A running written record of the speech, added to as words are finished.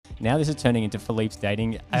Now this is turning into Philippe's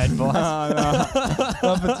dating advice.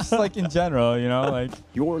 No, but just like in general, like.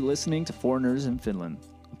 You're listening to Foreigners in Finland,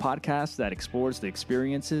 a podcast that explores the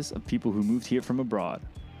experiences of people who moved here from abroad.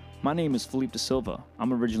 My name is Philippe Da Silva.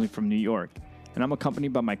 I'm originally from New York, and I'm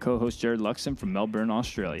accompanied by my co-host Jared Luxon from Melbourne,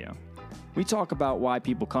 Australia. We talk about why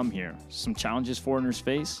people come here, some challenges foreigners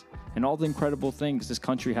face, and all the incredible things this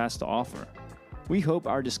country has to offer. We hope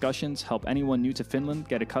our discussions help anyone new to Finland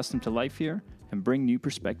get accustomed to life here and bring new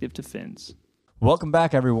perspective to Finns. Welcome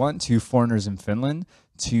back, everyone, to Foreigners in Finland.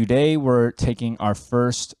 Today, we're taking our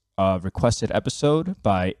first requested episode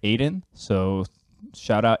by Aiden. So,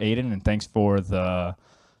 shout out Aiden, and thanks for the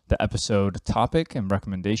episode topic and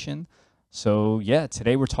recommendation. So, yeah,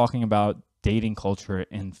 today we're talking about dating culture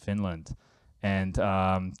in Finland. And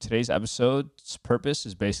today's episode's purpose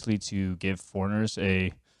is basically to give foreigners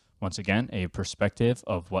once again, a perspective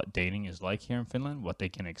of what dating is like here in Finland, what they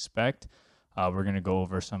can expect. We're going to go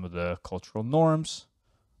over some of the cultural norms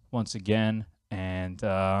once again and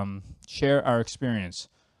share our experience.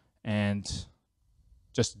 And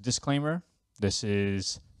just a disclaimer, this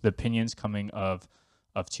is the opinions coming of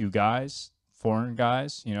two guys, foreign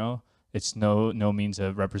guys, It's no means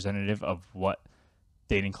a representative of what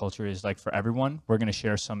dating culture is like for everyone. We're going to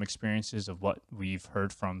share some experiences of what we've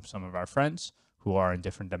heard from some of our friends who are in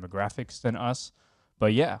different demographics than us.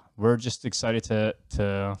 But yeah, we're just excited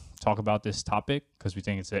to talk about this topic because we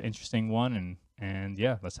think it's an interesting one, and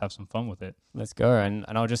yeah, let's have some fun with it. Let's go. And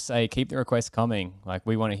I'll just say, keep the requests coming. Like,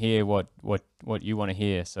 we want to hear what you want to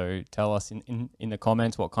hear. So tell us in the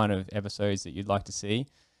comments what kind of episodes that you'd like to see,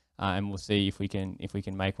 and we'll see if we can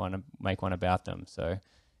make one about them. So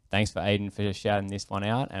thanks for Aiden for shouting this one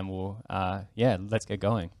out, and we'll let's get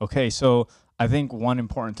going. Okay, so I think one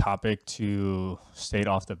important topic to state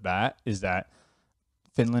off the bat is that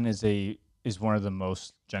Finland is one of the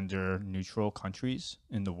most gender neutral countries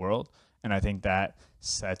in the world, and I think that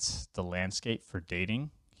sets the landscape for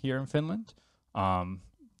dating here in Finland.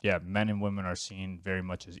 Men and women are seen very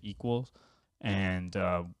much as equals, and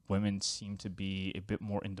women seem to be a bit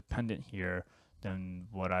more independent here than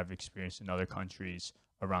what I've experienced in other countries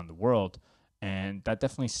around the world, and that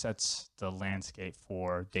definitely sets the landscape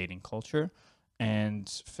for dating culture. And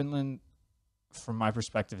Finland, from my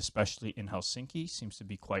perspective, especially in Helsinki, seems to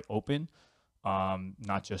be quite open,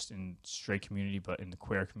 not just in straight community, but in the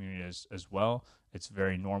queer community as well. It's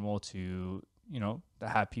very normal to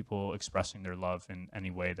have people expressing their love in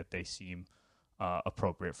any way that they seem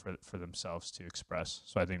appropriate for themselves to express.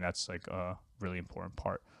 So I think that's like a really important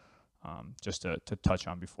part just to touch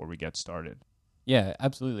on before we get started. Yeah,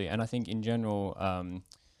 absolutely. And I think in general,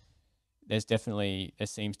 there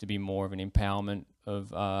seems to be more of an empowerment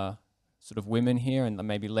of sort of women here, and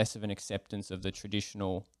maybe less of an acceptance of the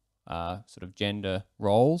traditional sort of gender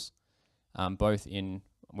roles,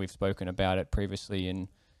 we've spoken about it previously in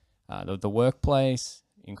the workplace,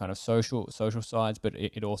 in kind of social sides, but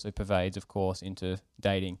it also pervades, of course, into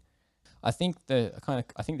dating. I think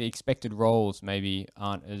the expected roles maybe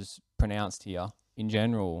aren't as pronounced here. In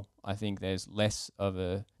general, I think there's less of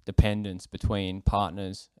a dependence between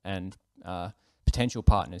partners and potential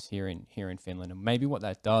partners here in Finland, and maybe what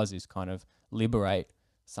that does is kind of liberate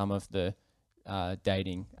some of the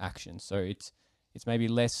dating actions. So it's maybe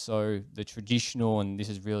less so the traditional, and this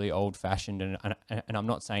is really old-fashioned, and I'm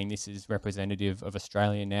not saying this is representative of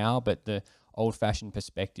Australia now, but the old-fashioned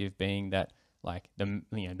perspective being that like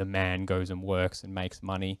the man goes and works and makes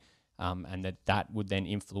money, and that would then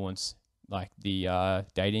influence like the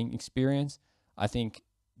dating experience. I think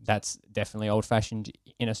that's definitely old-fashioned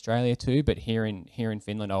in Australia too, but here in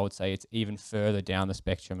Finland, I would say it's even further down the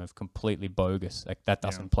spectrum of completely bogus. Like that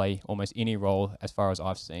doesn't play almost any role as far as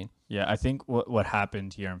I've seen. Yeah, I think what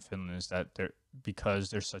happened here in Finland is that because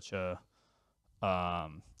there's such a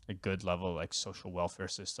good level like social welfare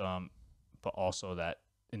system, but also that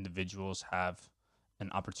individuals have an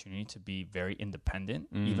opportunity to be very independent,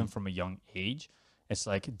 even from a young age. It's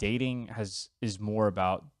like dating is more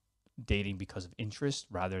about dating because of interest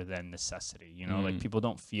rather than necessity. Like people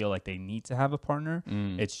don't feel like they need to have a partner.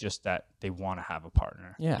 It's just that they want to have a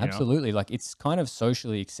partner. Yeah, absolutely. Like it's kind of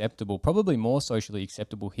socially acceptable, probably more socially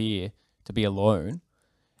acceptable here to be alone,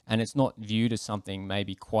 and it's not viewed as something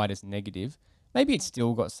maybe quite as negative. Maybe it's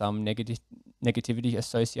still got some negativity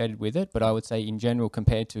associated with it, but I would say in general,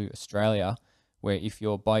 compared to Australia, where if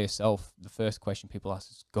you're by yourself, the first question people ask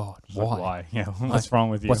is, God, why? Why? Yeah, what's wrong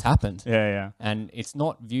with you? What's happened? Yeah. And it's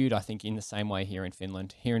not viewed, I think, in the same way here in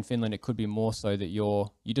Finland. Here in Finland, it could be more so that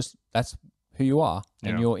that's who you are,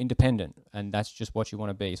 and you're independent, and that's just what you want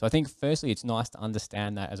to be. So I think firstly, it's nice to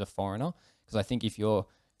understand that as a foreigner, because I think if you're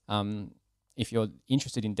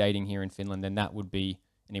interested in dating here in Finland, then that would be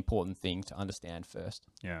an important thing to understand first.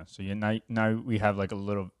 Yeah. So now we have like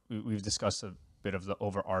we've discussed a bit of the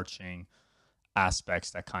overarching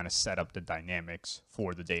aspects that kind of set up the dynamics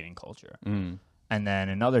for the dating culture. Mm. And then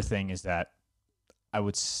another thing is that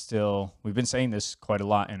we've been saying this quite a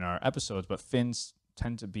lot in our episodes, but Finns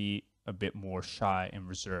tend to be a bit more shy and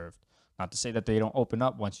reserved. Not to say that they don't open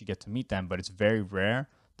up once you get to meet them, but it's very rare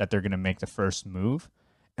that they're going to make the first move.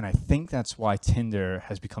 And I think that's why Tinder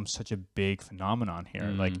has become such a big phenomenon here.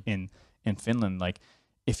 Like in Finland, like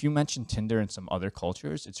if you mention Tinder in some other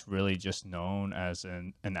cultures, it's really just known as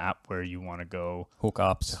an app where you want to go hook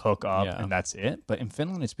up, and that's it. But in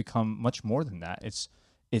Finland, it's become much more than that.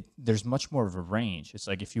 There's much more of a range. It's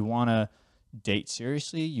like if you want to date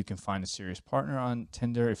seriously, you can find a serious partner on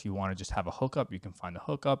Tinder. If you want to just have a hookup, you can find a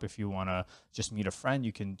hookup. If you want to just meet a friend,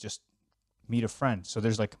 you can just meet a friend. So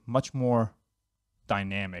there's like much more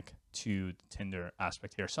dynamic to the Tinder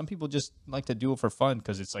aspect here. Some people just like to do it for fun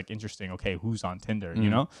because it's like interesting. Okay, who's on Tinder, you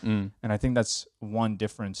know? And I think that's one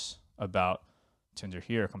difference about Tinder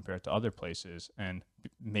here compared to other places. And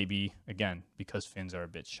maybe, again, because Finns are a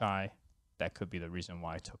bit shy, that could be the reason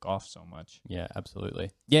why it took off so much. Yeah,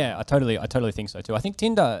 absolutely. Yeah, I totally think so too. I think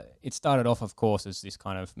Tinder, it started off, of course, as this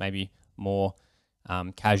kind of maybe more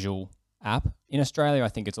casual app. In Australia, I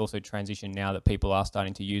think it's also transitioned now that people are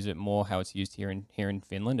starting to use it more, how it's used here in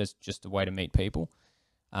Finland as just a way to meet people.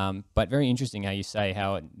 But very interesting how you say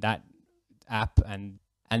how that app and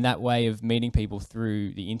that way of meeting people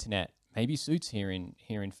through the internet maybe suits here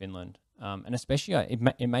in Finland. And especially,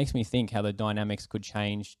 it makes me think how the dynamics could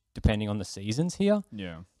change depending on the seasons here.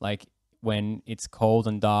 Yeah. Like when it's cold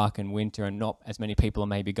and dark and winter and not as many people are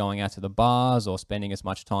maybe going out to the bars or spending as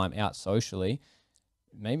much time out socially,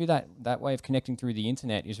 maybe that way of connecting through the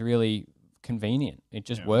internet is really convenient. It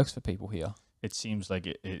just works for people here. It seems like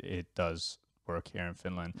it does work here in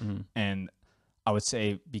Finland. And I would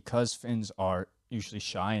say because Finns are usually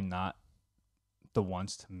shy and not the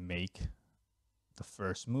ones to make the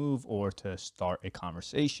first move or to start a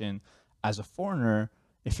conversation, as a foreigner,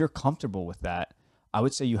 if you're comfortable with that, I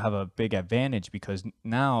would say you have a big advantage because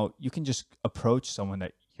now you can just approach someone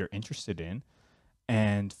that you're interested in.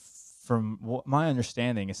 And from what my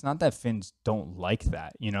understanding, it's not that Finns don't like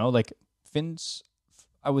that, you know, like Finns,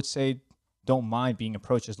 I would say, don't mind being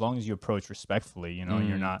approached as long as you approach respectfully, you know, and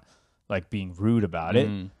you're not like being rude about it.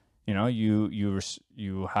 You know,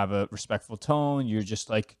 you have a respectful tone. You're just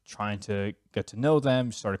like trying to get to know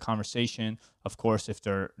them, start a conversation. Of course, if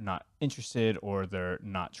they're not interested or they're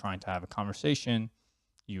not trying to have a conversation,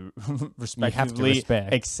 you respectively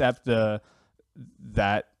accept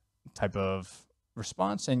that type of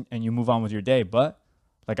response and you move on with your day. But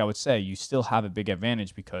like I would say, you still have a big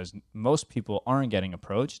advantage because most people aren't getting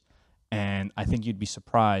approached. And I think you'd be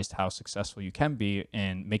surprised how successful you can be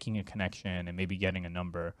in making a connection and maybe getting a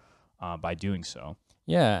number by doing so.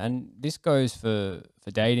 Yeah, and this goes for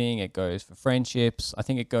dating, it goes for friendships. I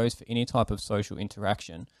think it goes for any type of social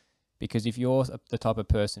interaction. Because if you're the type of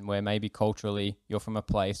person where maybe culturally you're from a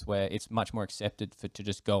place where it's much more accepted to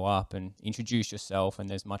just go up and introduce yourself, and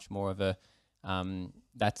there's much more of a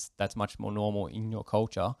that's much more normal in your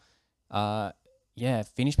culture.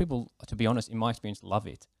 Finnish people, to be honest, in my experience, love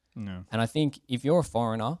it. No. And I think if you're a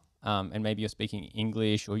foreigner and maybe you're speaking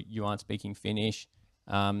English or you aren't speaking Finnish,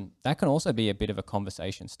 that can also be a bit of a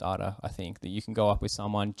conversation starter, I think, that you can go up with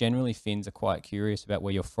someone. Generally, Finns are quite curious about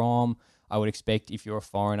where you're from. I would expect if you're a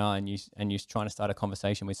foreigner and you're trying to start a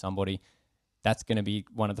conversation with somebody, that's going to be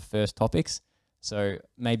one of the first topics. So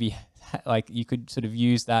maybe like you could sort of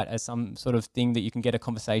use that as some sort of thing that you can get a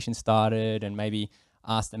conversation started and maybe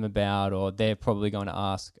ask them about, or they're probably going to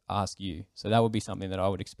ask you. So that would be something that I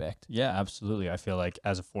would expect. Yeah, absolutely. I feel like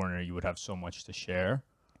as a foreigner, you would have so much to share.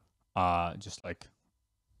 Just like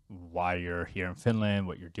why you're here in Finland,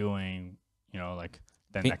 what you're doing, you know, like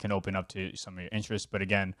then that can open up to some of your interests. But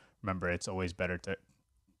again, remember, it's always better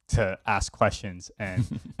to ask questions and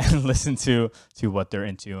listen to what they're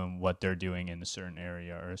into and what they're doing in a certain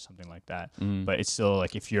area or something like that. But it's still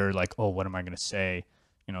like, if you're like, oh, what am I going to say?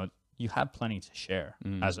 You know, you have plenty to share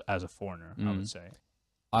as a foreigner, I would say.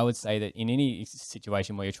 I would say that in any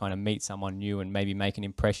situation where you're trying to meet someone new and maybe make an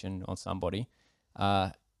impression on somebody,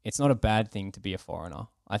 it's not a bad thing to be a foreigner.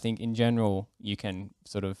 I think in general, you can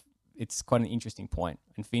sort of, it's quite an interesting point,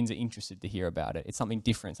 and Finns are interested to hear about it. It's something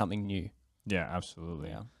different, something new. Yeah, absolutely.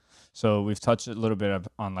 Yeah. So we've touched a little bit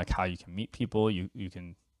on like how you can meet people. You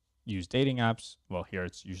can use dating apps. Well, here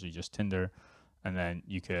it's usually just Tinder. And then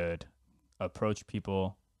you could approach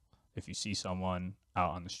people if you see someone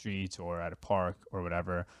out on the streets or at a park or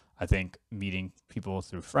whatever. I think meeting people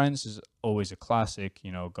through friends is always a classic,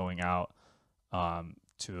 you know, going out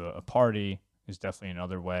to a party is definitely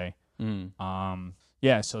another way. Mm.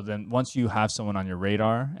 Yeah, so then once you have someone on your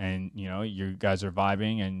radar and you guys are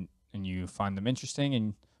vibing and you find them interesting,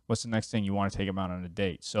 and what's the next thing? You want to take them out on a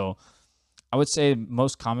date. So I would say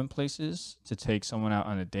most common places to take someone out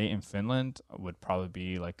on a date in Finland would probably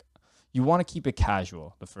be like, you want to keep it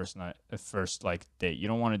casual the first night, the first like date. You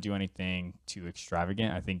don't want to do anything too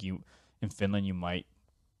extravagant. I think in Finland you might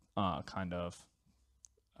kind of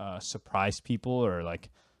surprise people or like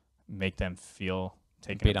make them feel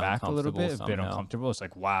taken Bit aback a little bit, a bit somehow. uncomfortable. It's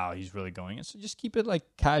like, wow, he's really going in. So just keep it like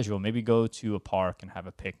casual. Maybe go to a park and have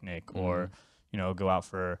a picnic, or go out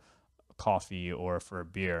for coffee or for a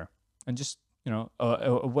beer, and just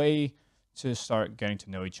a way to start getting to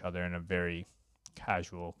know each other in a very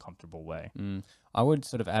casual, comfortable way. I would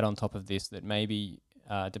sort of add on top of this that maybe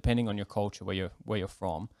depending on your culture, where you're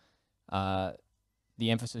from, the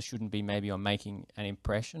emphasis shouldn't be maybe on making an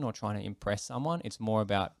impression or trying to impress someone. It's more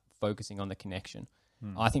about focusing on the connection.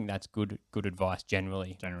 I think that's good advice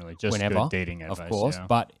generally. Generally, just whenever, good dating advice. of course. Yeah.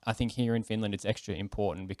 But I think here in Finland, it's extra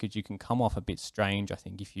important because you can come off a bit strange, I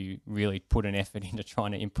think, if you really put an effort into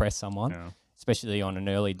trying to impress someone, Yeah. especially on an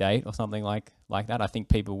early date or something like that. I think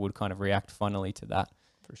people would kind of react funnily to that.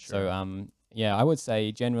 For sure. So, yeah, I would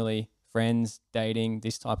say generally friends, dating,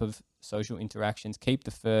 this type of social interactions, keep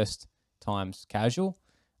the first times casual.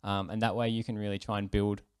 And that way you can really try and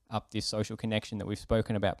build up this social connection that we've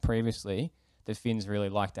spoken about previously that Finns really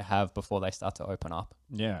like to have before they start to open up.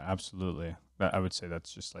 Yeah, absolutely. I would say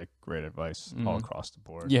that's just like great advice all across the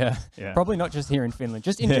board. Yeah. Yeah. Probably not just here in Finland,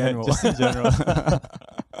 just in general. Just in general.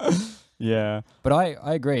 Yeah. But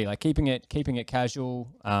I agree. Like keeping it casual.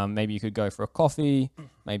 Maybe you could go for a coffee.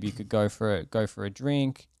 Maybe you could go for a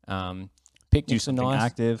drink. Do Picnics are something nice.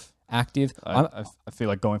 active. I feel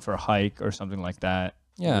like going for a hike or something like that.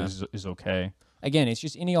 Yeah. is okay. Again, it's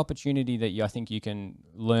just any opportunity that I think you can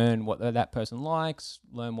learn what that person likes,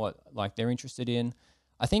 learn what like they're interested in.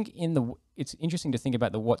 I think it's interesting to think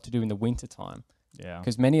about what to do in the winter time. Yeah.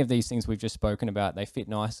 Because many of these things we've just spoken about, they fit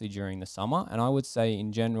nicely during the summer. And I would say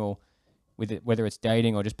in general, with it, whether it's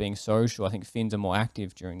dating or just being social, I think Finns are more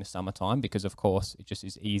active during the summertime because, of course, it just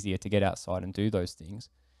is easier to get outside and do those things.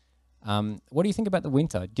 What do you think about the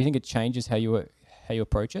winter? Do you think it changes how you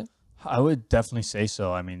approach it? I would definitely say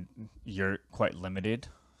so. I mean, you're quite limited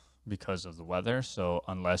because of the weather. So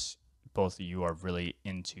unless both of you are really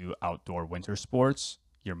into outdoor winter sports,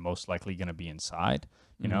 you're most likely going to be inside,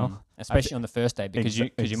 you know? Especially on the first day because you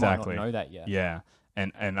might not know that yet. Yeah.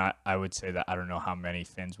 And I would say that I don't know how many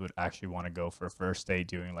Finns would actually want to go for a first day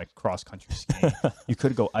doing like cross-country skiing. You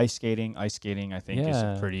could go ice skating. Ice skating, I think, is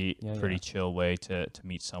a pretty chill way to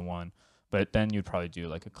meet someone. But then you'd probably do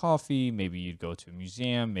like a coffee. Maybe you'd go to a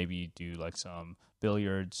museum. Maybe you'd do like some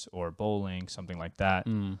billiards or bowling, something like that.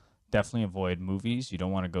 Definitely avoid movies. You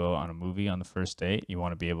don't want to go on a movie on the first date. You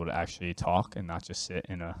want to be able to actually talk and not just sit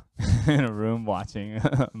in a in a room watching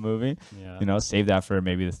a movie. Yeah. You know, save that for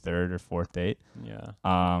maybe the third or fourth date. Yeah.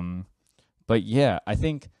 But yeah, I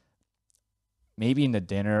think maybe in the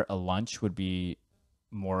dinner, a lunch would be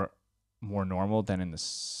more normal than in the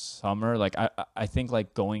summer. Like I think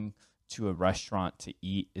like going to a restaurant to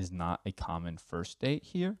eat is not a common first date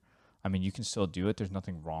here. I mean, you can still do it. There's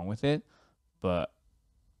nothing wrong with it, but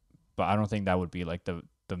I don't think that would be like the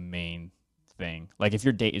main thing. Like if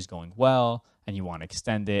your date is going well and you want to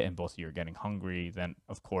extend it and both of you are getting hungry, then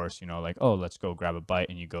of course, you know, like, oh, let's go grab a bite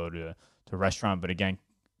and you go to a restaurant. But again,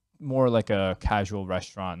 more like a casual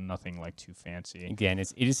restaurant, nothing like too fancy. Again,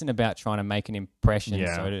 it isn't about trying to make an impression,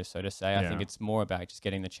 Yeah. so to say. I think it's more about just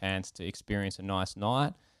getting the chance to experience a nice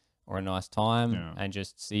night or a nice time and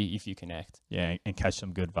just see if you connect. Yeah, and catch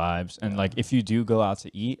some good vibes. And like if you do go out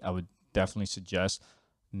to eat, I would definitely suggest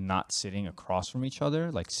not sitting across from each other,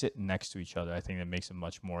 like sit next to each other. I think that makes it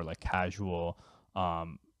much more like casual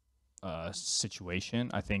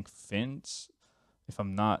situation. I think Finns, if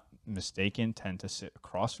I'm not mistaken, tend to sit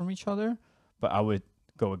across from each other, but I would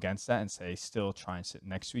go against that and say still try and sit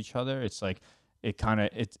next to each other. It's like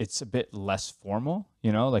it's a bit less formal,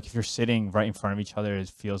 you know, like if you're sitting right in front of each other, it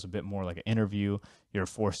feels a bit more like an interview. You're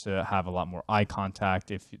forced to have a lot more eye contact.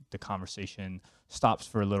 If the conversation stops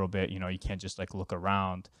for a little bit, you know, you can't just like look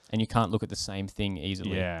around. And you can't look at the same thing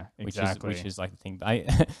easily. Yeah, exactly. Which is like the thing.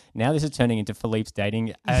 Now this is turning into Philippe's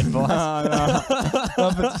dating advice.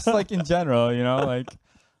 No, but just like in general, you know, like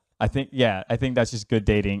I think that's just good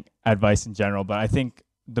dating advice in general. But I think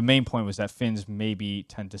the main point was that Finns maybe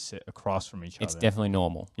tend to sit across from each other. It's definitely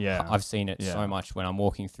normal. Yeah. I've seen it so much when I'm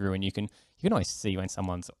walking through, and you can always see when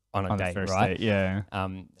someone's on a date, the first right? date, yeah.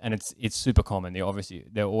 And it's super common. They're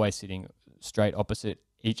always sitting straight opposite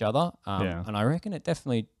each other. And I reckon it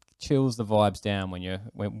definitely chills the vibes down when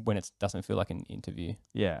it doesn't feel like an interview.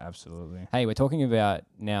 Yeah, absolutely. Hey, we're talking about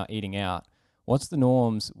now eating out. What's the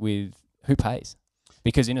norms with who pays?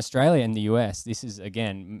 Because in Australia and the US, this is,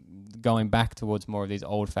 again, going back towards more of these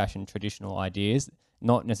old-fashioned traditional ideas,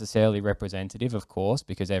 not necessarily representative, of course,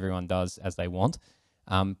 because everyone does as they want.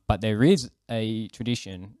 But there is a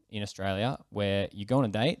tradition in Australia where you go on a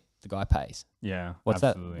date, the guy pays. Yeah, What's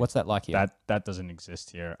absolutely. that? What's that like here? That doesn't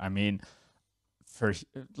exist here. I mean, for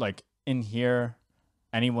like in here,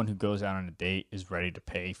 anyone who goes out on a date is ready to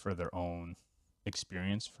pay for their own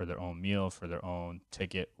experience, for their own meal, for their own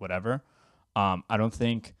ticket, whatever. I don't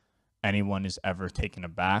think anyone is ever taken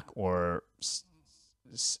aback or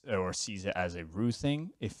sees it as a rude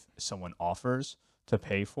thing if someone offers to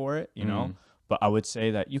pay for it, you know. But I would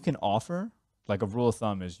say that you can offer, like a rule of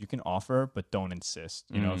thumb is you can offer, but don't insist.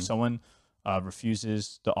 You know, if someone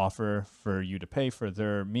refuses the offer for you to pay for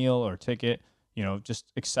their meal or ticket, you know,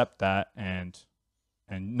 just accept that and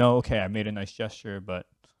know, okay, I made a nice gesture, but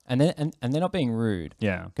And they're not being rude.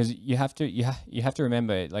 yeah, Because you have to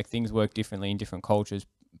remember, like, things work differently in different cultures.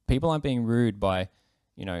 People aren't being rude by,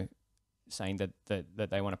 you know, saying that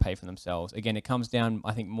they want to pay for themselves. Again, it comes down,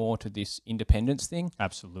 I think, more to this independence thing.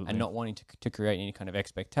 absolutely. And not wanting to create any kind of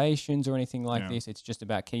expectations or anything like Yeah. this. It's just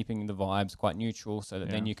about keeping the vibes quite neutral so that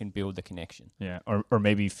then Yeah. you can build the connection. Yeah, or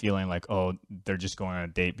maybe feeling like, oh, they're just going on a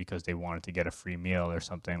date because they wanted to get a free meal or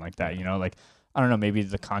something like that. You know, like, I don't know, maybe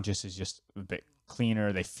the conscience is just a bit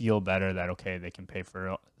cleaner. They feel better that, okay, they can pay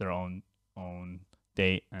for their own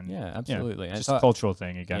date. And Yeah, absolutely. And just so- a cultural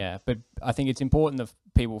thing again. Yeah, but I think it's important that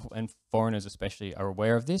people and foreigners especially are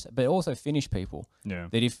aware of this, but also Finnish people. Yeah.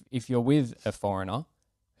 That if you're with a foreigner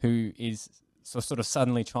who is sort of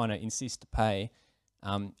suddenly trying to insist to pay,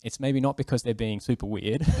 it's maybe not because they're being super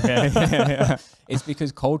weird. Yeah. It's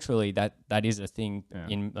because culturally that is a thing Yeah.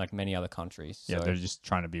 in like many other countries. Yeah, So they're just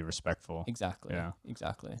trying to be respectful. exactly. Yeah.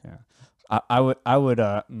 Exactly. Yeah. I would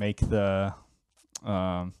make the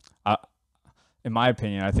in my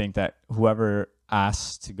opinion, I think that whoever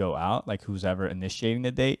asks to go out, like who's ever initiating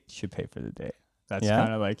the date, should pay for the date. That's Yeah?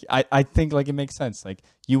 kind of like I think like it makes sense. Like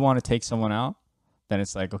you want to take someone out, then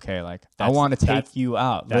it's like, okay, like I That's- want to that's- take you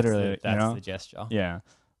out, That's literally, that's you know? the gesture. Yeah.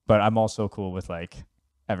 But I'm also cool with like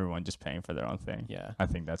everyone just paying for their own thing. Yeah. I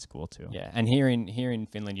think that's cool too. Yeah, and here in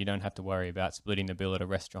Finland, you don't have to worry about splitting the bill at a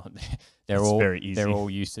restaurant. They're It's all very easy. They're all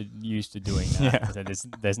used to doing that. Yeah. So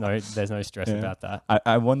there's no stress Yeah. about that.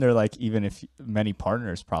 I wonder like even if many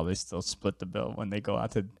partners probably still split the bill when they go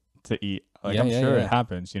out to eat. Like Yeah, I'm yeah, sure yeah. it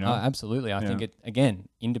happens, you know? Absolutely. I think Yeah. it again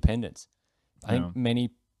independence. I Yeah. think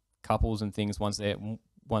many couples and things once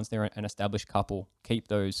they're an established couple keep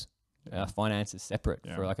those finances separate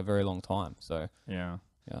Yeah. for like a very long time. So Yeah.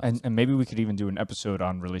 yeah, And maybe we could even do an episode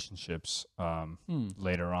on relationships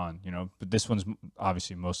later on, you know. But this one's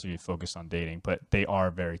obviously mostly focused on dating, but they are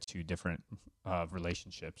very two different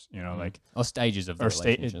relationships, you know, like or stages of the or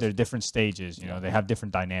relationship. they're different stages, you know. They have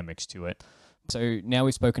different dynamics to it. So now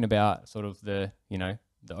we've spoken about sort of the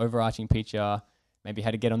overarching picture, maybe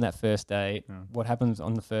how to get on that first date, Yeah. what happens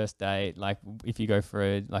on the first date, like if you go for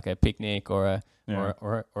a picnic or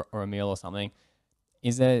a meal or something.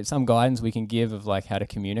 Is there some guidance we can give of like how to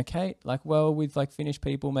communicate like well with like Finnish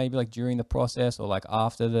people, maybe like during the process or like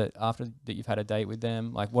after that you've had a date with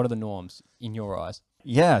them? Like what are the norms in your eyes?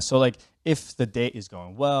 Yeah, so like if the date is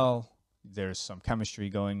going well, there's some chemistry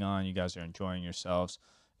going on, you guys are enjoying yourselves,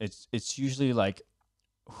 it's usually like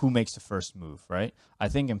who makes the first move, right? I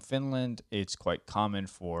think in Finland it's quite common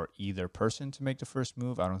for either person to make the first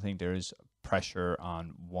move. I don't think there is pressure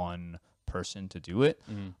on one person to do it.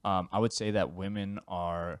 I would say that women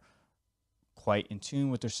are quite in tune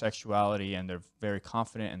with their sexuality and they're very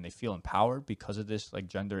confident and they feel empowered because of this like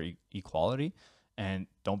gender equality. And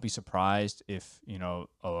don't be surprised if, you know,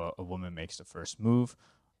 a woman makes the first move.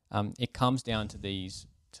 It comes down to these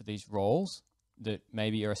roles that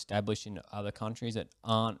maybe are established in other countries that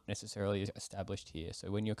aren't necessarily established here. So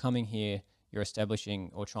when you're coming here, you're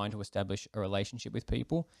establishing or trying to establish a relationship with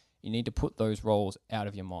people, you need to put those roles out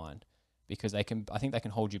of your mind because I think they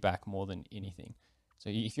can hold you back more than anything. So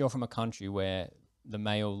if you're from a country where the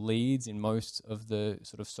male leads in most of the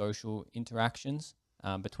sort of social interactions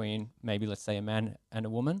between maybe, let's say, a man and a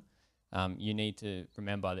woman, you need to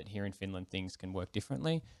remember that here in Finland, things can work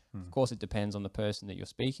differently. Of course, it depends on the person that you're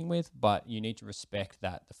speaking with, but you need to respect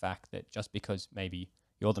the fact that just because maybe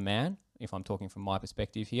you're the man, if I'm talking from my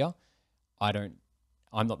perspective here,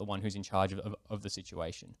 I'm not the one who's in charge of the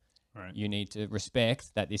situation. Right. You need to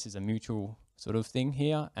respect that this is a mutual sort of thing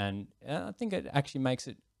here. And I think it actually makes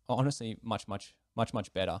it honestly much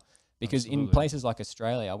better because in Absolutely. places like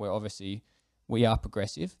Australia, where obviously we are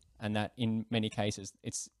progressive and that in many cases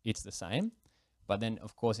it's the same. But then,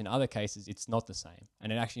 of course, in other cases, it's not the same.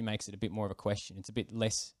 And it actually makes it a bit more of a question. It's a bit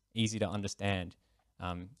less easy to understand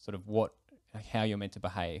sort of how you're meant to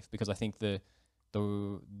behave. Because I think there's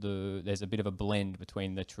a bit of a blend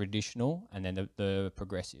between the traditional and then the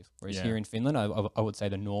progressive. Whereas here in Finland, I would say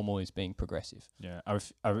the normal is being progressive. Yeah,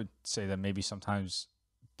 I would say that maybe sometimes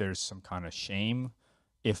there's some kind of shame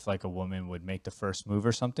if like a woman would make the first move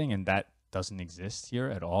or something, and that doesn't exist here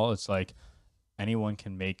at all. It's like anyone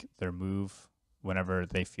can make their move whenever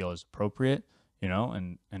they feel is appropriate,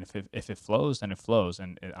 and if it flows, then it flows,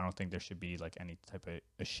 and I don't think there should be like any type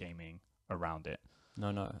of shaming around it.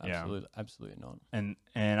 No, absolutely not. And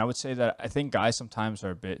I would say that I think guys sometimes are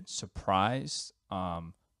a bit surprised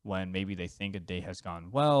when maybe they think a date has gone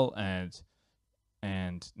well, and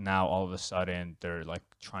now all of a sudden they're like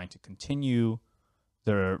trying to continue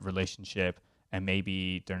their relationship, and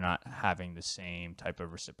maybe they're not having the same type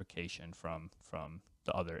of reciprocation from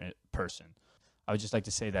the other person. I would just like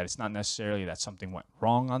to say that it's not necessarily that something went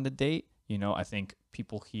wrong on the date. I think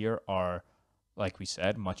people here are, like we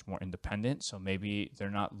said, much more independent. So maybe they're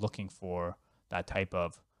not looking for that type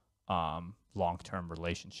of long-term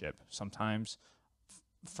relationship. Sometimes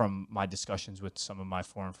from my discussions with some of my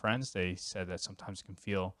foreign friends, they said that sometimes it can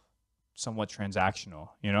feel somewhat transactional,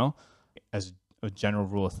 As a general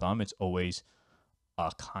rule of thumb, it's always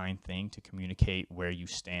a kind thing to communicate where you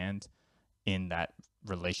stand in that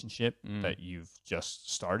relationship that you've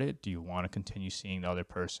just started. Do you want to continue seeing the other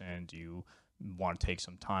person? Do you want to take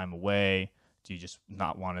some time away? Do you just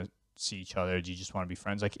not want to see each other? Do you just want to be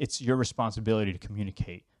friends? Like, it's your responsibility to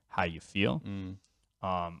communicate how you feel.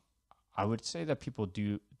 I would say that people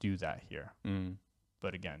do that here.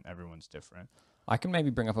 But again, everyone's different. I can maybe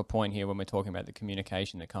bring up a point here when we're talking about the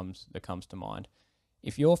communication that comes to mind.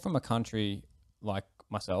 If you're from a country like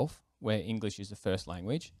myself, where English is the first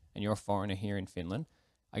language, and you're a foreigner here in Finland,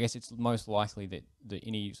 I guess it's most likely that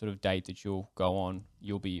any sort of date that you'll go on,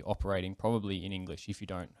 you'll be operating probably in English if you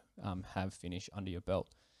don't have Finnish under your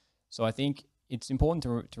belt. So I think it's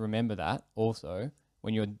important to remember that also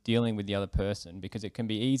when you're dealing with the other person, because it can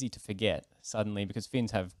be easy to forget suddenly, because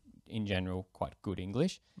Finns have in general quite good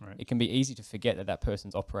English. Right. It can be easy to forget that person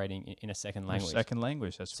operating in a second language. Second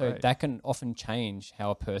language, that's right. So that can often change how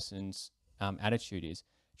a person's attitude is.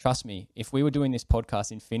 Trust me, if we were doing this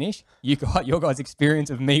podcast in Finnish, your guys' experience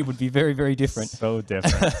of me would be very, very different. So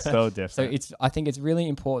different, so different. So I think it's really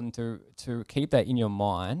important to keep that in your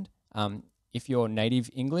mind. If you're native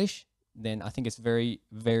English, then I think it's very,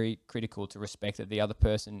 very critical to respect that the other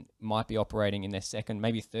person might be operating in their second,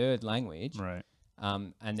 maybe third language, right?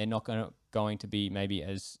 And they're not going to be maybe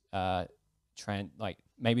as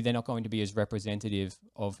maybe they're not going to be as representative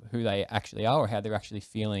of who they actually are or how they're actually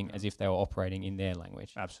feeling as if they were operating in their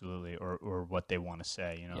language. Absolutely, or what they want to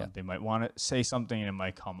say. They might want to say something and it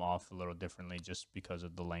might come off a little differently just because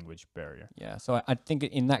of the language barrier. Yeah, so I think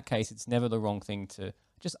in that case, it's never the wrong thing to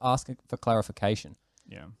just ask for clarification.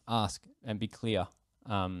 Yeah, ask and be clear.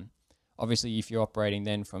 Obviously, if you're operating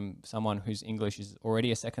then from someone whose English is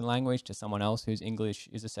already a second language to someone else whose English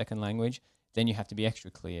is a second language, then you have to be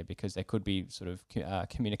extra clear because there could be sort of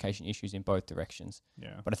communication issues in both directions.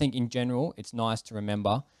 Yeah. But I think in general, it's nice to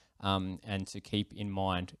remember and to keep in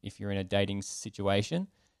mind if you're in a dating situation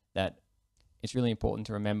that it's really important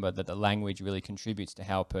to remember that the language really contributes to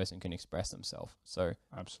how a person can express themselves. So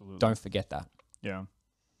absolutely, don't forget that. Yeah.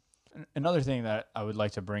 Another thing that I would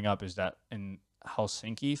like to bring up is that in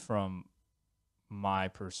Helsinki, from my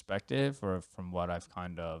perspective or from what I've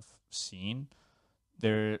kind of seen,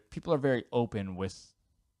 people are very open with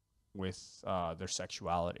their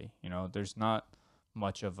sexuality. There's not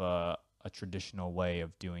much of a traditional way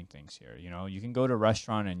of doing things here. You can go to a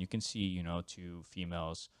restaurant and you can see, two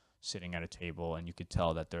females sitting at a table and you could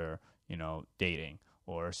tell that they're, dating,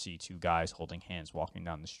 or see two guys holding hands walking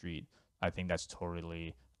down the street. I think that's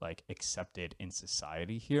totally accepted in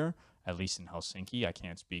society here, at least in Helsinki. I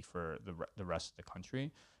can't speak for the rest of the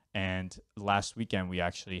country. And last weekend we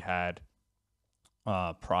actually had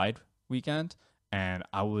Pride weekend, and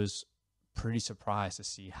I was pretty surprised to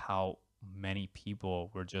see how many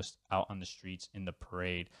people were just out on the streets in the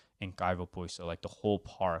parade in Kaivopuisto, like the whole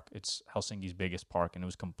park. It's Helsinki's biggest park, and it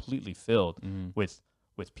was completely filled with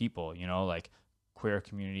people, queer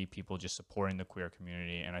community, people just supporting the queer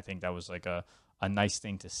community. And I think that was a nice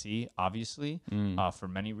thing to see, obviously, for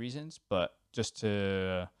many reasons, but just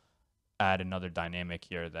to add another dynamic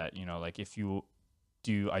here that, if you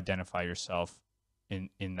do identify yourself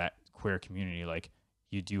in that queer community,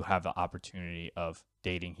 you do have the opportunity of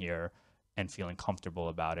dating here and feeling comfortable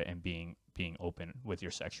about it and being open with your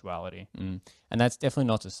sexuality. And that's definitely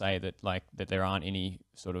not to say that that there aren't any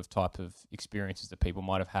sort of type of experiences that people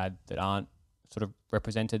might have had that aren't sort of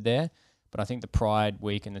represented there. But I think the Pride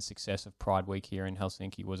Week and the success of Pride Week here in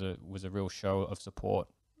Helsinki was a real show of support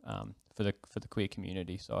for the queer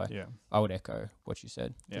community. So I would echo what you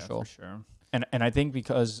said, for sure. And I think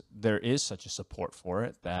because there is such a support for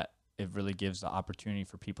it, that it really gives the opportunity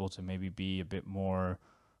for people to maybe be a bit more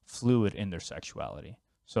fluid in their sexuality.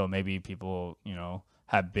 So maybe people,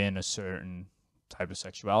 have been a certain type of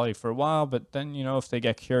sexuality for a while, but then, if they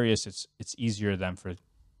get curious, it's easier then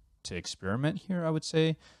to experiment here, I would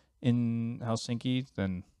say, in Helsinki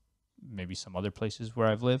than maybe some other places where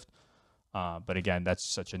I've lived. But again, that's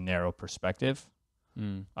such a narrow perspective.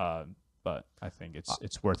 But I think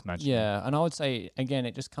it's worth mentioning. Yeah, and I would say, again,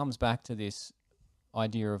 it just comes back to this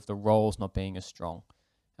idea of the roles not being as strong.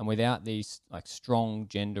 And without these strong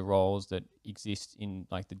gender roles that exist in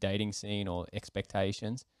the dating scene or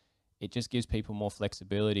expectations, it just gives people more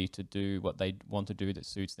flexibility to do what they want to do that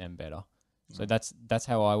suits them better. So that's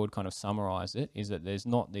how I would kind of summarize it, is that there's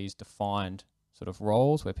not these defined sort of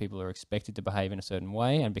roles where people are expected to behave in a certain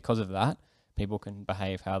way, and because of that, people can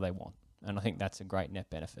behave how they want. And I think that's a great net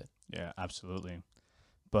benefit. Yeah, absolutely.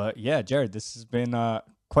 But yeah, Jared, this has been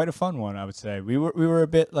quite a fun one, I would say. We were a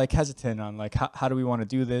bit hesitant on how do we want to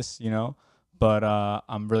do this, But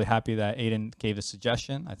I'm really happy that Aiden gave a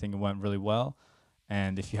suggestion. I think it went really well.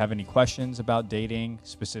 And if you have any questions about dating,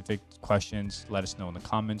 specific questions, let us know in the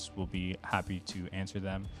comments. We'll be happy to answer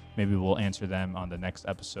them. Maybe we'll answer them on the next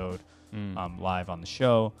episode live on the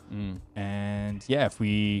show. And yeah, if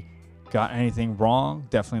we got anything wrong,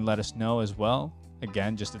 definitely let us know as well.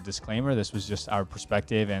 Again, just a disclaimer, this was just our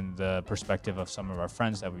perspective and the perspective of some of our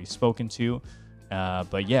friends that we've spoken to.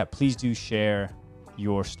 But yeah, please do share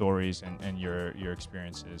your stories and your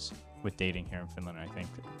experiences with dating here in Finland. I think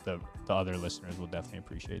the other listeners will definitely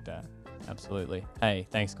appreciate that. Absolutely. Hey,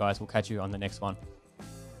 thanks guys. We'll catch you on the next one.